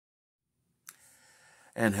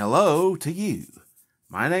And hello to you.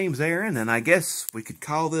 My name's Aaron, and I guess we could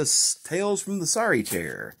call this Tales from the Sorry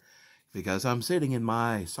Chair, because I'm sitting in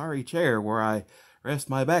my sorry chair where I rest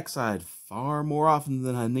my backside far more often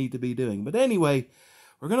than I need to be doing. But anyway,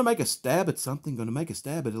 we're going to make a stab at something, going to make a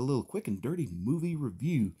stab at a little quick and dirty movie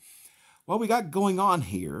review. What we got going on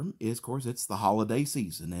here is, of course, it's the holiday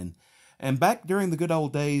season, and back during the good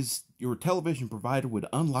old days, your television provider would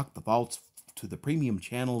unlock the vaults to the premium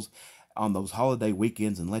channels on those holiday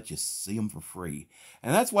weekends and let you see them for free.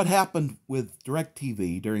 And that's what happened with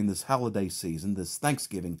DirecTV during this holiday season, this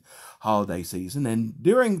Thanksgiving holiday season. And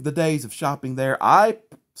during the days of shopping there, I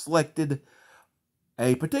selected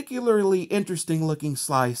a particularly interesting looking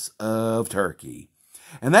slice of turkey.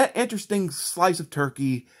 And that interesting slice of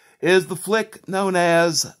turkey is the flick known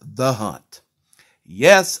as The Hunt.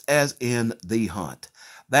 Yes, as in The Hunt.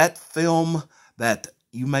 That film that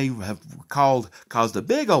you may have recalled caused a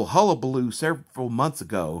big old hullabaloo several months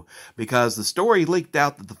ago because the story leaked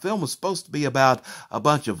out that the film was supposed to be about a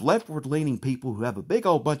bunch of leftward-leaning people who have a big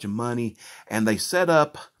old bunch of money, and they set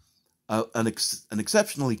up an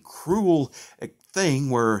exceptionally cruel thing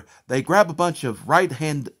where they grab a bunch of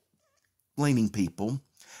right-hand leaning people,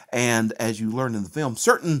 and as you learn in the film,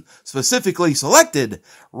 certain specifically selected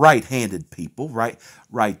right-handed people,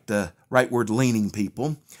 rightward-leaning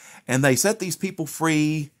people, and they set these people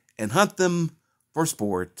free and hunt them for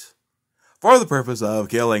sport, for the purpose of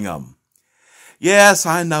killing them. Yes,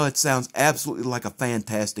 I know it sounds absolutely like a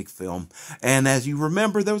fantastic film, and as you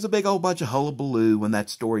remember, there was a big old bunch of hullabaloo when that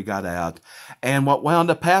story got out, and what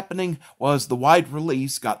wound up happening was the wide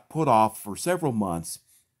release got put off for several months,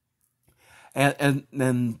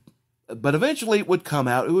 but eventually it would come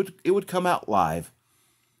out. It would come out live.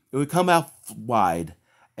 It would come out wide.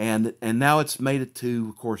 And now it's made it to,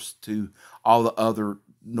 of course, to all the other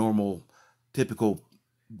normal, typical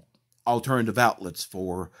alternative outlets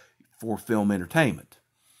for film entertainment.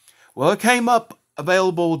 Well, it came up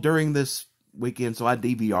available during this weekend, so I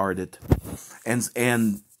DVR'd it. And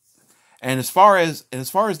as far as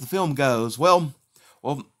the film goes, well,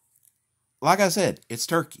 like I said, it's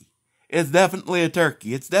turkey. It's definitely a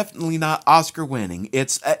turkey. It's definitely not Oscar winning.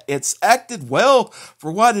 It's acted well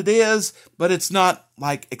for what it is, but it's not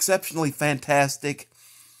like exceptionally fantastic.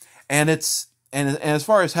 And as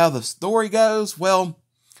far as how the story goes, one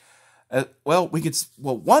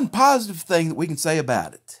positive thing that we can say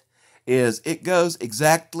about it is it goes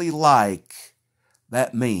exactly like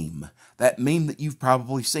that meme. That meme that you've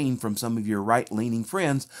probably seen from some of your right-leaning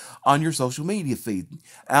friends on your social media feed.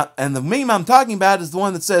 And the meme I'm talking about is the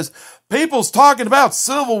one that says, "People's talking about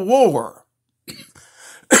Civil War."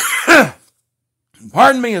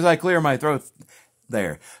 Pardon me as I clear my throat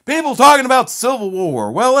there. People talking about Civil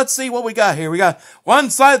War. Well, let's see what we got here. We got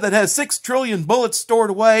one side that has 6 trillion bullets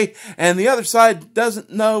stored away, and the other side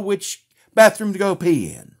doesn't know which bathroom to go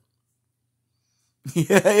pee in.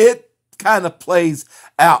 Yeah, it kind of plays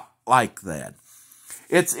out like that.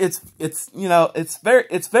 It's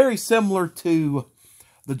very similar to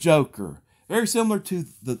the Joker. Very similar to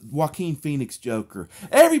the Joaquin Phoenix Joker.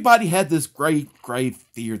 Everybody had this great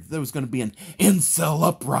fear that there was going to be an incel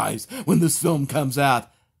uprise when this film comes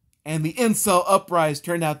out. And the incel uprise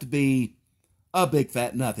turned out to be a big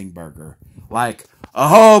fat nothing burger. Like a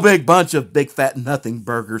whole big bunch of big fat nothing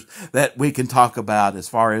burgers that we can talk about as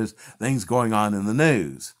far as things going on in the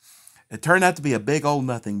news. It turned out to be a big old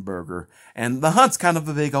nothing burger, and The Hunt's kind of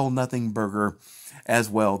a big old nothing burger as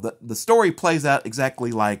well. The story plays out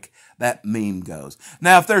exactly like that meme goes.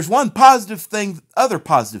 Now, if there's other positive thing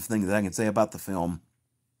that I can say about the film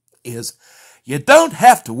is you don't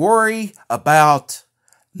have to worry about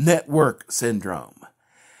network syndrome.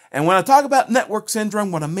 And when I talk about network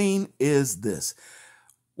syndrome, what I mean is this.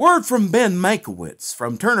 Word from Ben Mankiewicz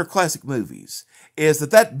from Turner Classic Movies is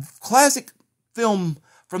that classic film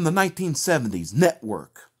from the 1970s,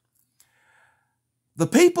 Network. The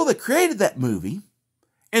people that created that movie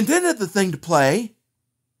intended the thing to play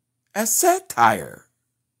as satire.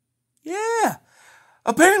 Yeah.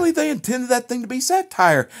 Apparently they intended that thing to be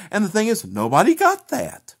satire. And the thing is, nobody got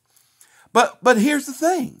that. But here's the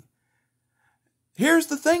thing. Here's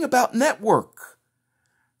the thing about Network.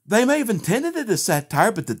 They may have intended it as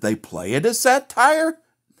satire, but did they play it as satire?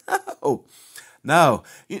 No.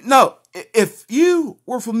 If you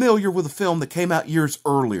were familiar with a film that came out years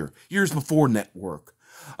before Network,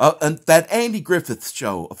 and that Andy Griffith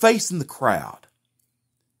show, A Face in the Crowd,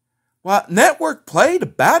 well, Network played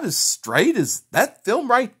about as straight as that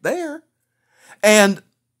film right there. And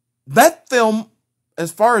that film,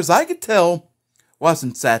 as far as I could tell,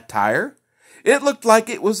 wasn't satire. It looked like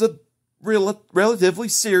it was a relatively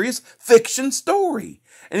serious fiction story.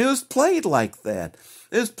 And it was played like that.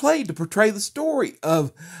 It was played to portray the story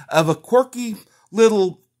of a quirky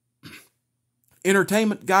little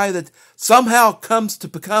entertainment guy that somehow comes to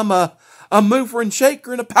become a mover and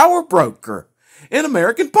shaker and a power broker in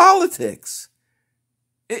American politics.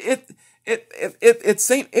 It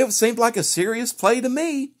seemed like a serious play to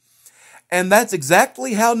me. And that's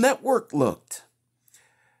exactly how Network looked.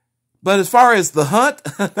 But as far as The Hunt,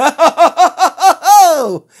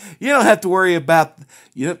 no, you don't have to worry about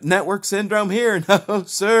network syndrome here. No,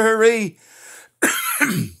 sirree.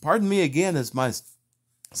 Pardon me again as my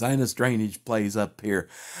sinus drainage plays up here.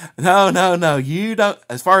 No. You don't,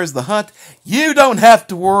 as far as The Hunt, you don't have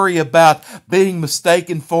to worry about being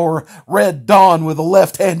mistaken for Red Dawn with a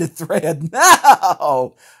left-handed thread.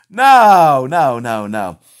 No,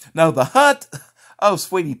 The Hunt, oh,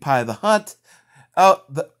 sweetie pie, The Hunt,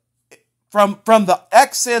 from the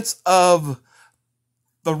accents of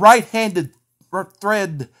the right-handed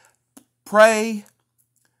thread prey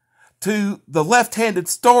to the left-handed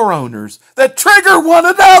store owners that trigger one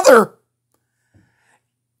another.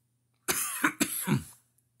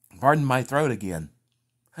 Pardon my throat again.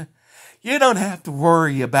 You don't have to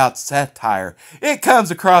worry about satire. It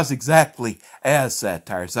comes across exactly as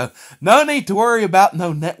satire. So no need to worry about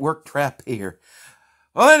no network trap here.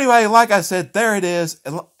 Well, anyway, like I said, there it is.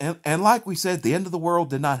 And like we said, the end of the world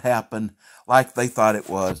did not happen like they thought it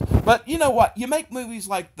was. But you know what? You make movies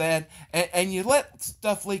like that and you let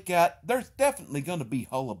stuff leak out, there's definitely going to be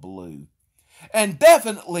hullabaloo. And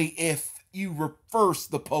definitely if you reverse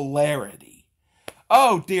the polarity.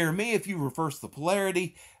 Oh, dear me, if you reverse the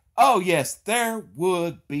polarity, oh, yes, there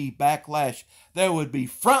would be backlash. There would be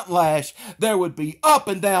front lash. There would be up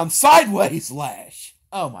and down sideways lash.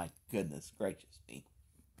 Oh, my goodness gracious me.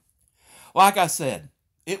 Like I said,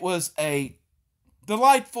 it was a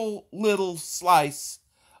delightful little slice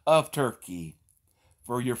of turkey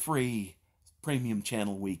for your free premium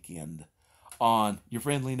channel weekend on your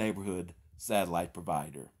friendly neighborhood satellite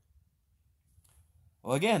provider.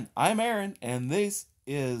 Well, again, I'm Aaron, and this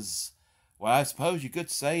is what I suppose you could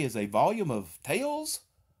say is a volume of Tales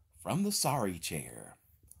from the Sorry Chair.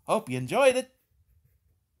 Hope you enjoyed it.